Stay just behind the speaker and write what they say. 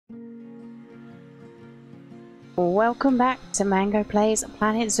Welcome back to Mango Plays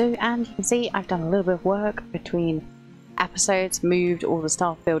Planet Zoo, and you can see I've done a little bit of work between episodes, moved all the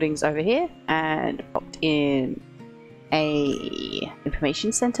staff buildings over here and popped in a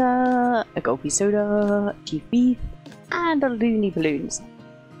information center, a Gulpy Soda, Chief Beef, and a Looney Balloons.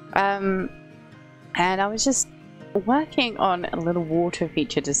 And I was just working on a little water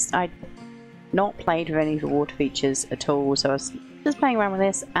feature. I'd not played with any of the water features at all, so I was just playing around with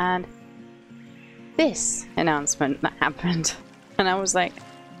this, and this announcement that happened, and I was like,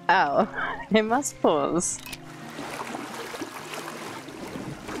 oh, it must pause.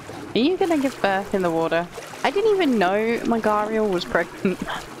 Are you gonna give birth in the water? I didn't even know my Gariel was pregnant.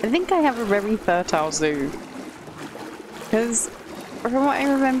 I think I have a very fertile zoo, because from what I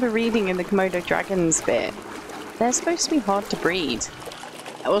remember reading in the Komodo dragons bit, they're supposed to be hard to breed.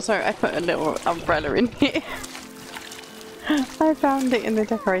 Also, I put a little umbrella in here. I found it in the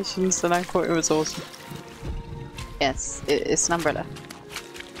decorations and I thought it was awesome. Yes, it's an umbrella.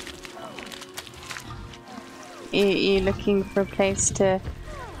 You're looking for a place to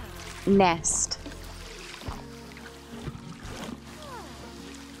nest.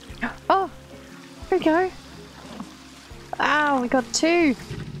 Oh! Here we go! Wow, we got 2!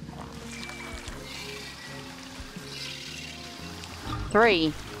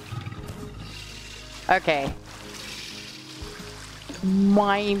 3. Okay.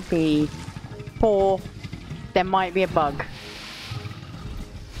 Might be 4. There might be a bug.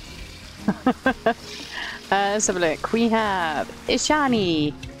 Let's have a look. We have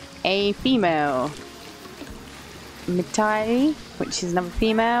Ishani, a female. Mitai, which is another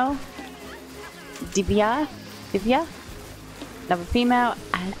female. Divya, another female.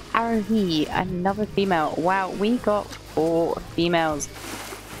 And Arohi, another female. Wow, we got 4 females.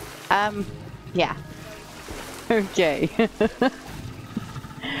 Yeah. Okay.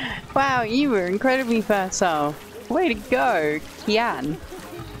 Wow, you were incredibly fertile. Way to go, Kian.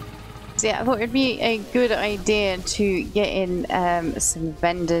 So yeah, I thought it'd be a good idea to get in some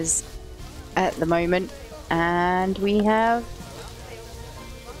vendors at the moment. And we have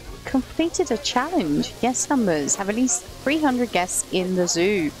completed a challenge. Guest numbers. Have at least 300 guests in the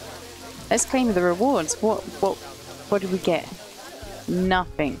zoo. Let's claim the rewards. What did we get?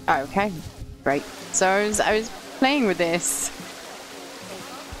 Nothing. Oh, okay. Great. So I was playing with this,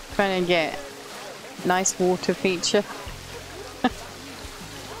 trying to get nice water feature.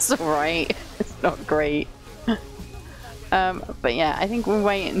 It's alright. It's not great. But yeah, I think we'll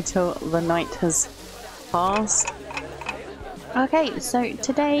wait until the night has passed. Okay, so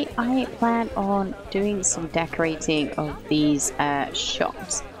today I plan on doing some decorating of these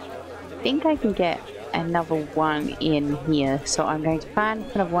shops. I think I can get another one in here, so I'm going to plan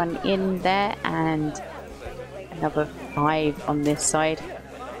kind of one in there and another 5 on this side.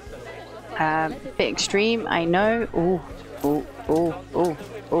 Bit extreme, I know. Oh,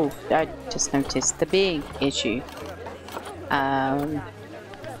 I just noticed the big issue.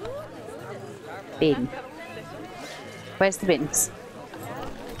 Bin. Where's the bins?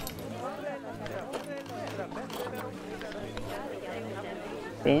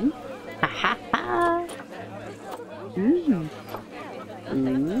 Bin? Ha ha ha! Ooh.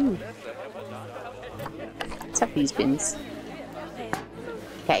 Let's have these bins.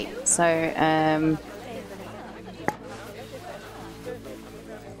 Okay, so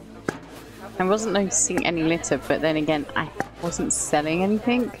I wasn't noticing any litter, but then again I wasn't selling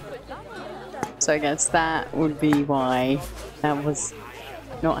anything, so I guess that would be why that was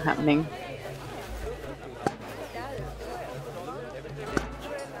not happening.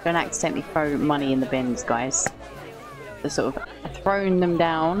 Don't accidentally throw money in the bins, guys. Just sort of throwing them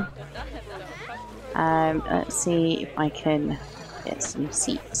down. Let's see if I can get some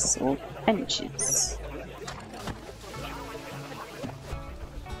seats or benches.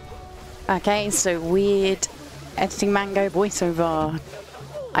 Okay, so weird editing Mango voiceover.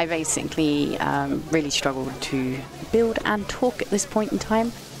 I basically really struggled to build and talk at this point in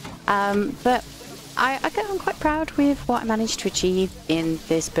time. But I'm quite proud with what I managed to achieve in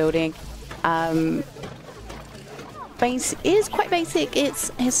this building. Base is quite basic.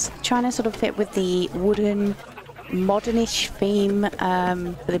 It's trying to sort of fit with the wooden, modernish theme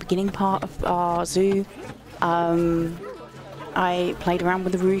for the beginning part of our zoo. I played around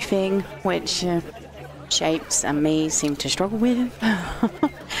with the roofing, which Shapes and me seem to struggle with.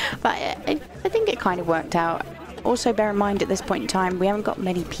 But I think it kind of worked out. Also, bear in mind at this point in time, we haven't got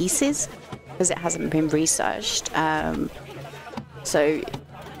many pieces because it hasn't been researched. So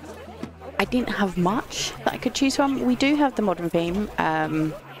I didn't have much that I could choose from. We do have the modern theme,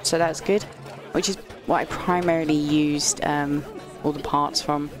 so that's good, which is what I primarily used all the parts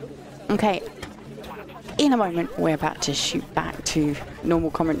from. Okay, in a moment. We're about to shoot back to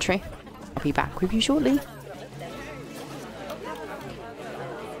normal commentary. I'll be back with you shortly.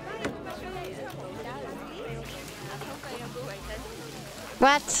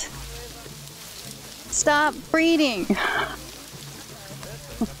 What? Stop breeding!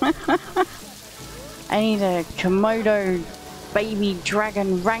 I need a Komodo baby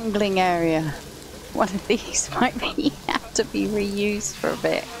dragon wrangling area. One of these might have to be reused for a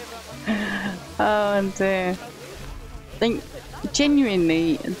bit. Oh dear. I think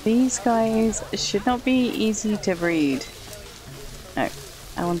genuinely these guys should not be easy to breed. No,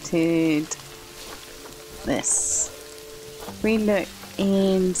 I wanted this. We look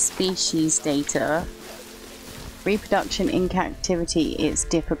in species data. Reproduction in captivity is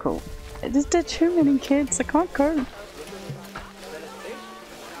difficult. There are too many kids, I can't cope.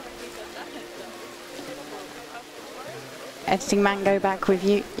 Editing Mango back with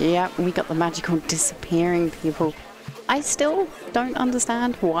you. Yeah, we got the magical disappearing people. I still don't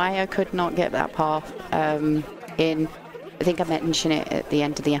understand why I could not get that path in. I think I mentioned it at the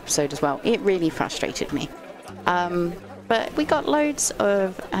end of the episode as well. It really frustrated me. But we got loads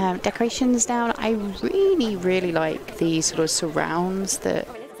of decorations down. I really like the sort of surrounds that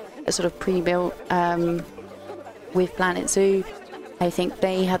are sort of pre-built with Planet Zoo. I think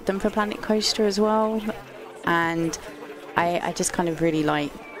they had them for Planet Coaster as well. And I just kind of really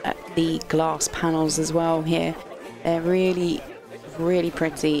like the glass panels as well here. They're really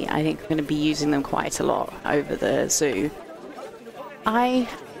pretty. I think I'm going to be using them quite a lot over the zoo. I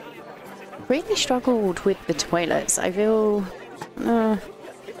really struggled with the toilets. I feel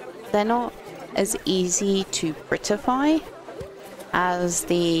they're not as easy to prettify as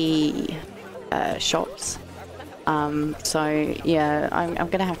the shops. So yeah, I'm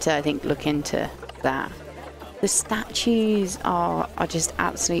gonna have to, I think, look into that. The statues are just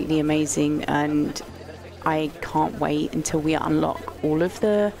absolutely amazing, and I can't wait until we unlock all of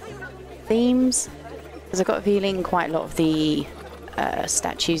the themes, because I've got a feeling quite a lot of the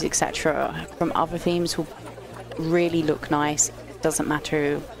statues, etc., from other themes will really look nice. It doesn't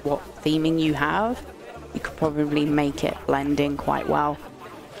matter what theming you have, you could probably make it blend in quite well.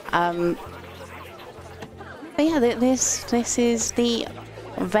 But yeah, this is the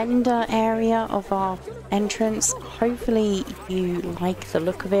vendor area of our entrance. Hopefully you like the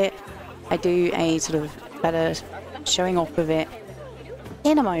look of it. I do a sort of better showing off of it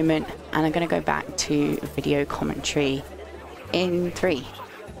in a moment, and I'm going to go back to video commentary in 3,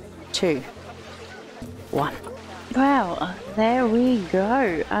 2, 1. Well, there we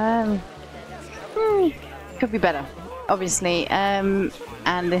go. Could be better, obviously. And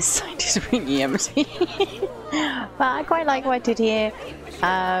this side is really empty. But I quite like what I did here.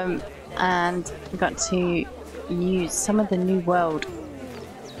 And I got to use some of the New World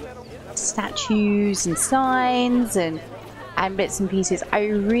statues and signs and bits and pieces. I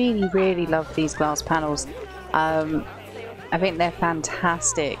really love these glass panels. I think they're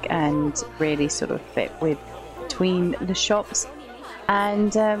fantastic and really sort of fit with between the shops.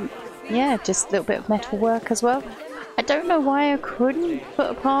 And yeah, just a little bit of metal work as well. I don't know why I couldn't put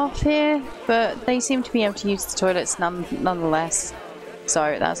a path here, but they seem to be able to use the toilets nonetheless,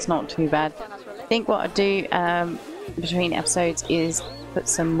 so that's not too bad. I think what I'll do between episodes is put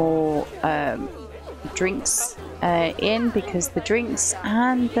some more drinks in, because the drinks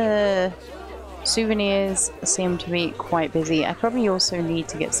and the souvenirs seem to be quite busy. I probably also need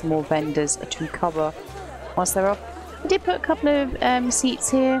to get some more vendors to cover whilst they're off. I did put a couple of seats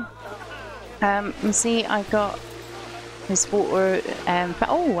here. You see, I've got this water.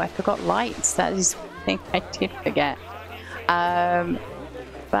 Oh, I forgot lights. That is the thing I did forget.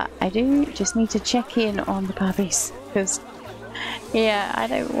 But I do just need to check in on the puppies, because yeah, I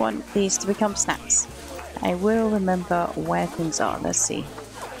don't want these to become snacks. I will remember where things are. Let's see.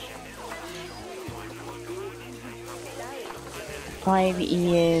 5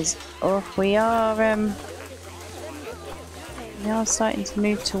 years. Oh, we are starting to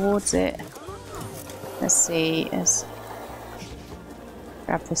move towards it. Let's see. Let's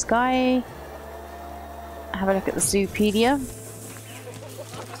grab this guy. Have a look at the Zoopedia.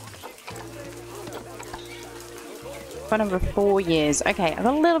 For number 4 years. Okay, I've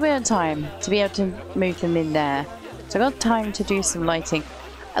got a little bit of time to be able to move them in there. So I've got time to do some lighting.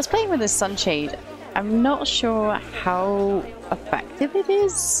 I was playing with the sunshade. I'm not sure how effective it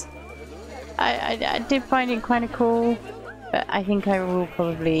is. I did find it kind of cool, but I think I will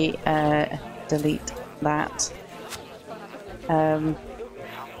probably delete that.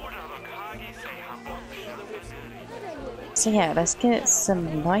 So yeah, let's get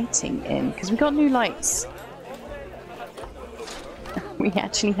some lighting in, because we got new lights. We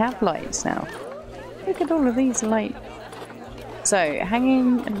actually have lights now. Look at all of these lights. So,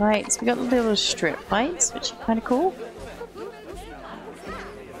 hanging lights. We got little strip lights, which are kind of cool.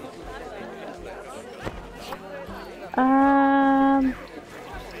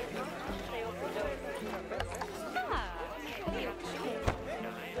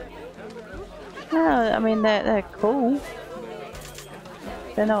 Well, I mean, they're cool.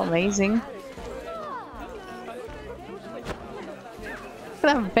 They're not amazing.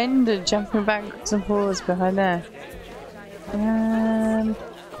 Look at that vendor jumping backwards and forwards behind there.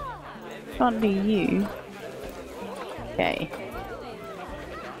 Can't do you. Okay.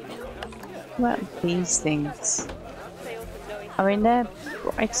 What about these things? I mean, they're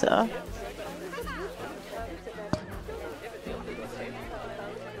brighter.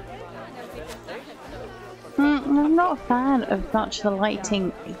 I'm not a fan of much of the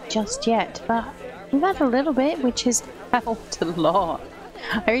lighting just yet, but we've had a little bit, which has helped a lot.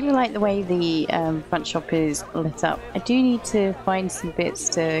 I really like the way the front shop is lit up. I do need to find some bits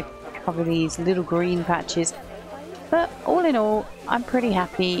to cover these little green patches, but all in all, I'm pretty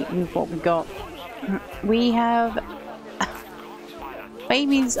happy with what we got. We have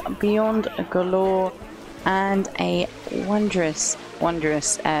babies beyond galore and a wondrous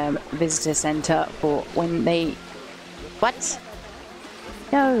visitor center for when they... What?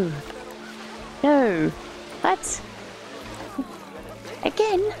 No. No. What?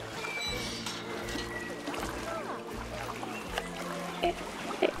 Again?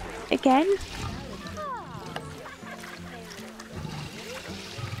 Again?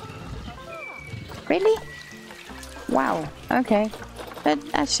 Really? Wow. Okay. But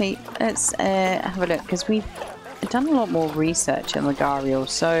actually, let's have a look, because we've done a lot more research on the Gariel,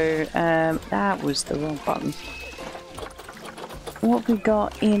 so that was the wrong button. What we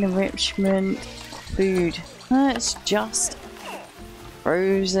got in enrichment? Food. It's just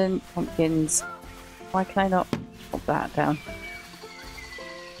frozen pumpkins. Why can I not pop that down?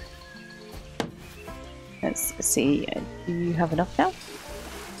 Let's see. Do you have enough now?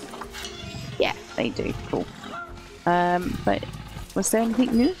 Yeah, they do. Cool. But was there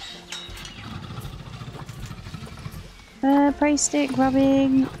anything new? Prey stick,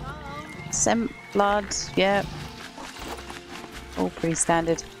 rubbing, scent blood, yeah. All pretty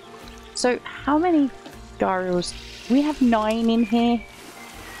standard. So, how many Gariels? We have 9 in here.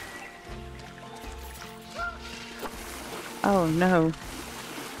 Oh no.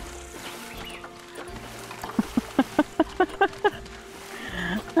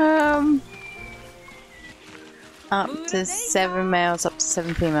 Up to 7 males, up to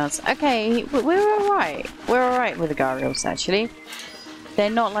 7 females. Okay, we're alright. We're alright with the Gariels, actually. They're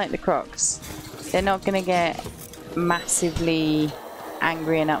not like the Crocs. They're not gonna get massively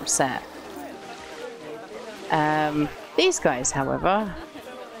angry and upset. These guys, however,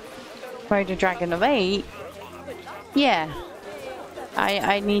 rode a dragon of 8. Yeah,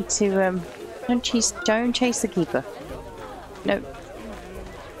 I need to don't chase the keeper. Nope.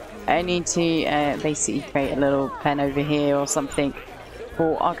 I need to basically create a little pen over here or something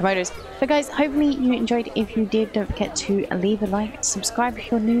for our Komodos. But guys, hopefully you enjoyed. If you did, don't forget to leave a like, subscribe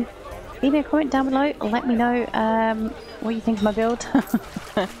if you're new, leave me a comment down below, let me know what you think of my build.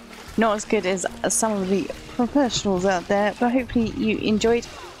 Not as good as some of the professionals out there, but hopefully you enjoyed,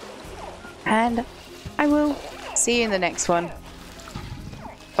 and I will see you in the next one.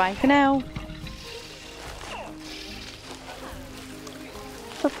 Bye for now.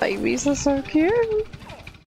 The babies are so cute.